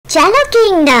Jello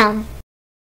Kingdom.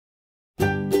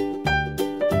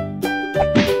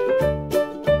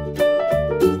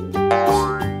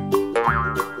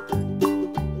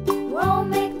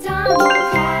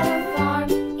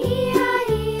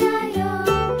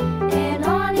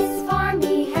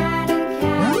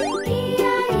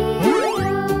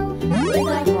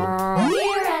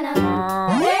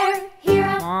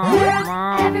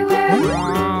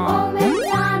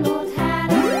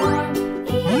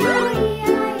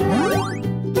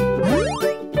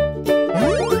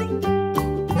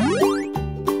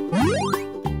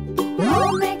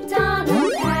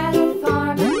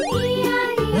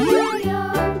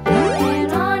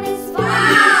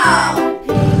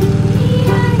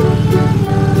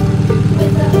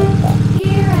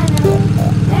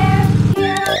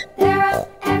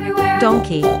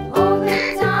 Donkey.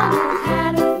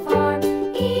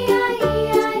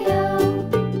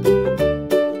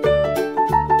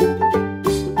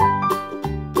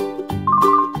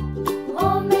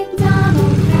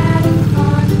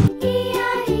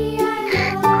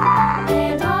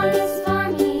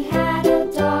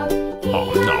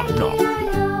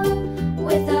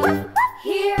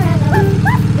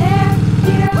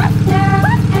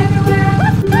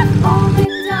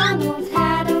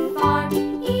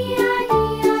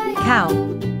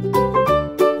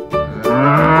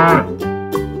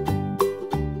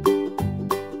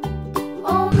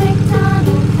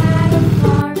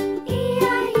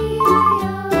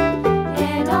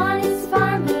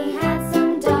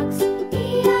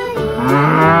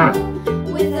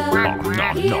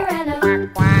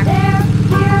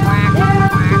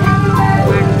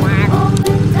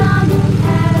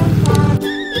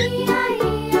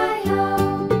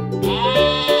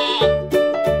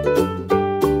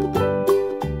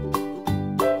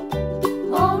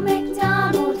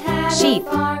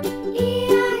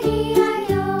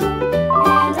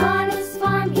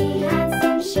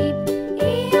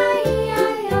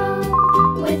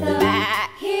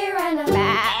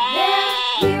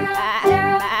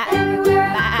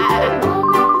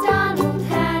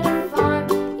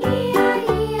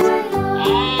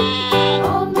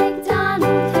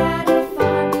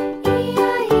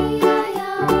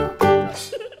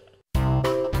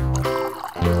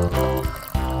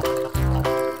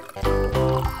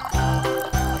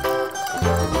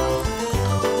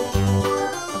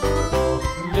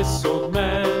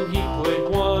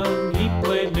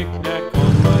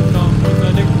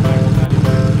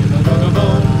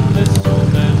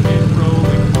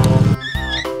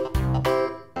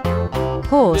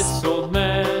 This old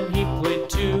man, he played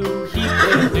too. He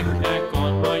played knick-knack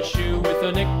on my shoe with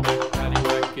a knick-knack,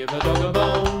 paddywhack, give a dog a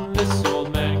bone. This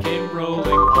old man came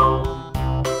rolling home.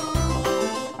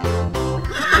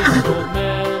 This old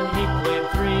man, he played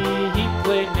three. He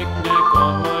played knick-knack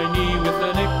on my knee with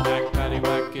a knick-knack,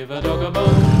 paddywhack, give a dog a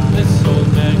bone. This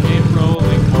old man came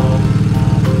rolling home.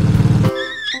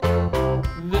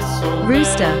 This old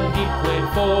Rooster. man, he played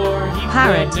four. He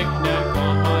Parrot. played knick-knack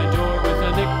on my door with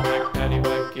a knick-knack,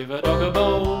 paddywhack, give a dog a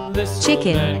bone. This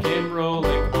Chicken. old man came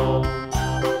rolling home.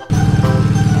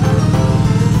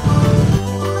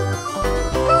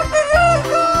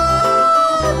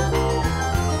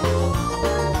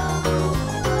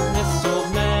 This old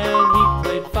man, he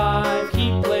played five.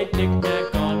 He played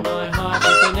knick-knack on my high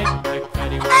with a knick-knack,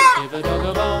 paddywhack, give a dog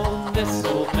a bone. This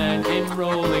old man came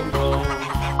rolling home.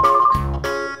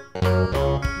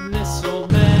 This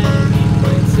old man, he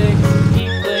played six. He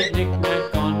played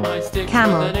knick-knack on my stick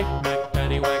Camel. with a knick-knack,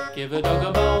 paddywhack, give a dog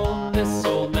a bone. This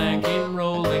old man came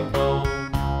rolling home.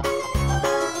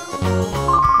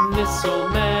 This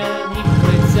old man, he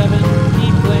played seven.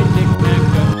 He played knick-knack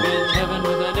up in heaven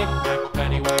with a knick-knack,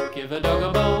 paddywhack, give a dog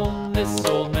a bone. This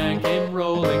old man came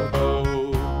rolling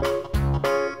home.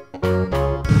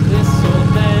 This old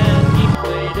man, he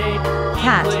played eight. He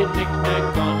Cat. played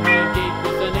knick-knack on my gate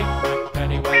with a knick-knack,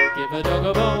 paddywhack, give a dog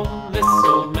a bone. This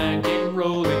old man came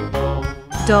rolling home.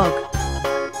 Dog.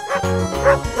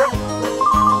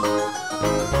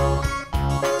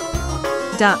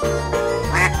 Duck.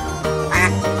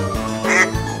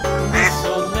 This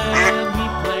old man, he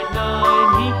played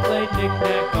nine. He played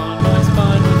knick-knack on my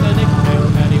spine with a knick-knack,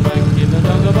 paddywhack, give a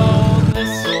dog a bone.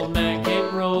 This old man came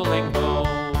rolling home.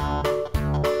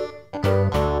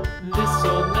 This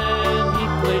old man, he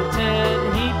played ten.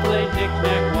 He played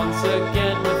knick-knack once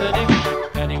again with a knick-knack,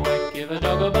 paddywhack, give a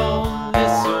dog a bone.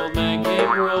 This old man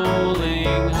came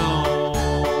rolling home.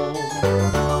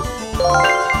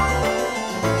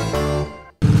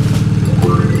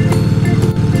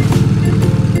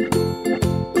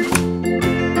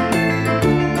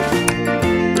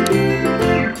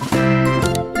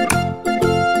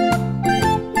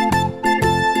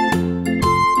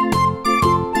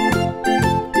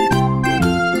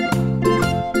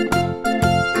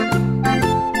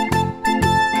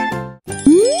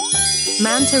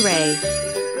 Manta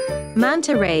ray.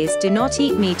 Manta rays do not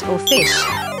eat meat or fish.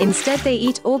 Instead, they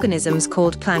eat organisms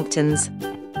called planktons.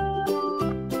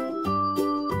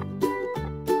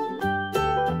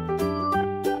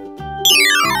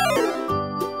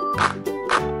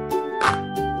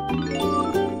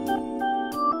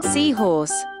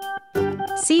 Seahorse.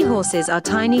 Seahorses are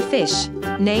tiny fish,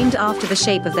 named after the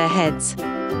shape of their heads.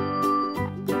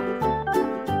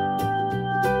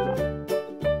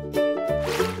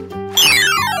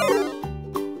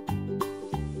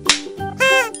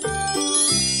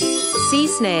 Sea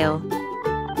snail.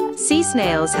 Sea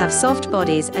snails have soft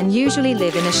bodies and usually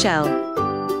live in a shell.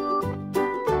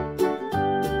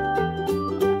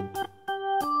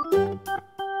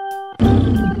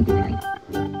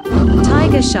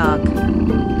 Tiger shark.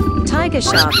 Tiger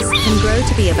sharks can grow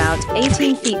to be about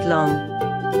 18 feet long.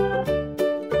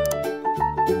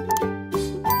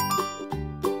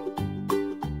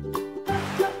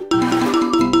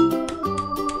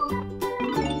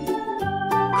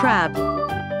 Crab.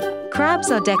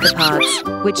 Crabs are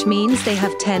decapods, which means they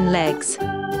have 10 legs.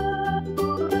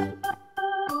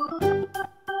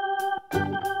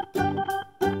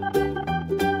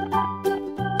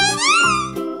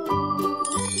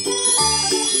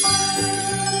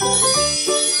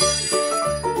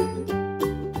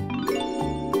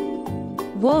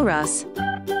 Walrus.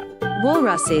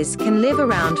 Walruses can live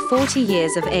around 40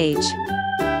 years of age.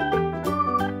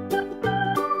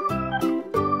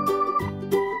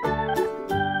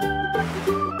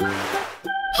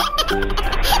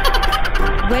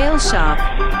 Whale shark.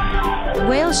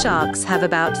 Whale sharks have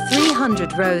about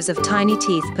 300 rows of tiny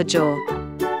teeth per jaw.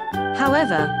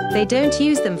 However, they don't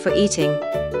use them for eating.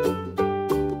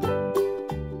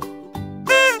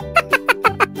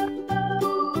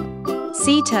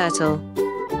 Sea turtle.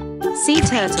 Sea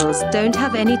turtles don't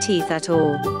have any teeth at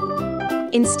all.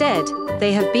 Instead,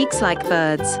 they have beaks like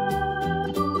birds.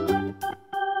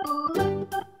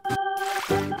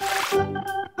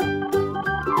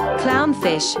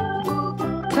 Clownfish.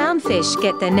 Clownfish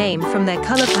get their name from their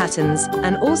color patterns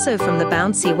and also from the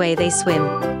bouncy way they swim.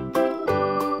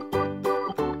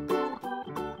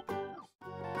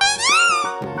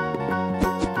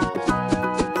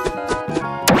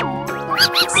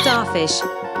 Starfish.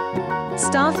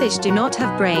 Starfish do not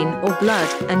have brain or blood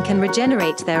and can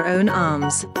regenerate their own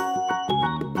arms.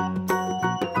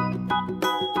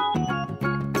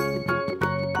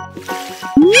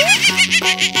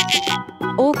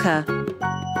 Orca.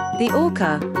 The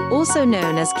orca, also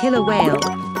known as killer whale,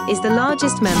 is the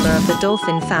largest member of the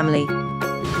dolphin family.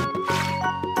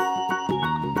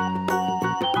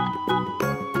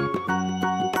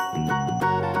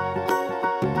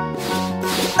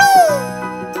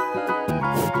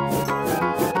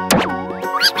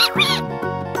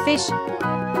 Fish.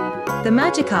 The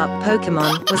Magikarp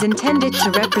Pokémon was intended to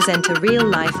represent a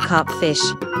real-life carp fish.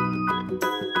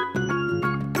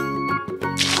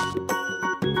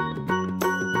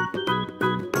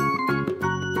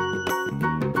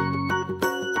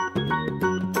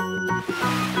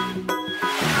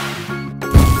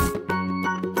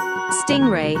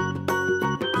 Stingray.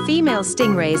 Female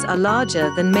stingrays are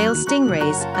larger than male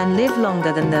stingrays and live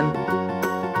longer than them.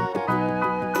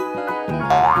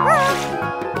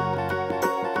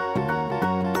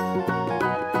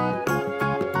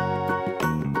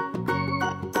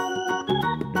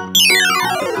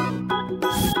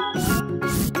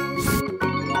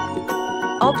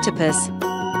 Octopus.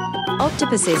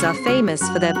 Octopuses are famous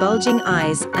for their bulging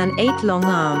eyes and 8 long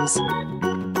arms.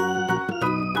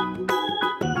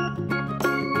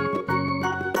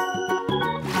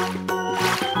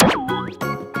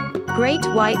 Great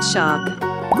white shark.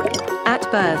 At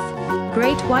birth,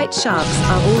 great white sharks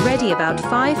are already about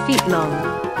 5 feet long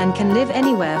and can live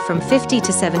anywhere from 50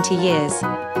 to 70 years.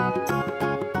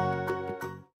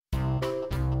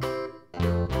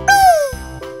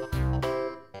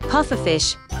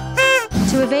 Pufferfish.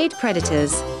 To evade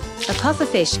predators, a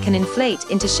pufferfish can inflate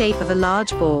into shape of a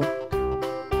large ball.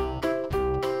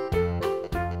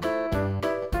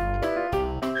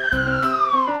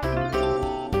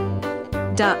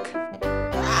 Duck.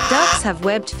 Ducks have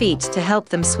webbed feet to help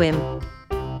them swim.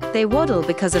 They waddle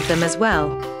because of them as well.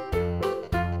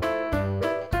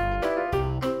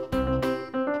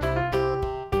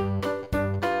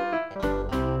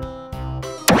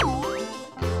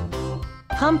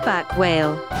 Humpback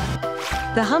whale.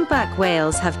 The humpback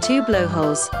whales have 2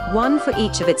 blowholes, one for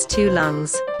each of its 2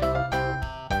 lungs.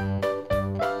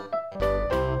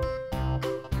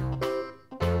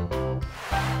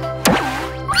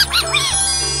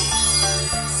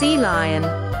 Sea lion.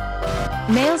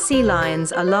 Male sea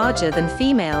lions are larger than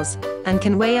females and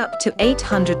can weigh up to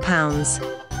 800 pounds.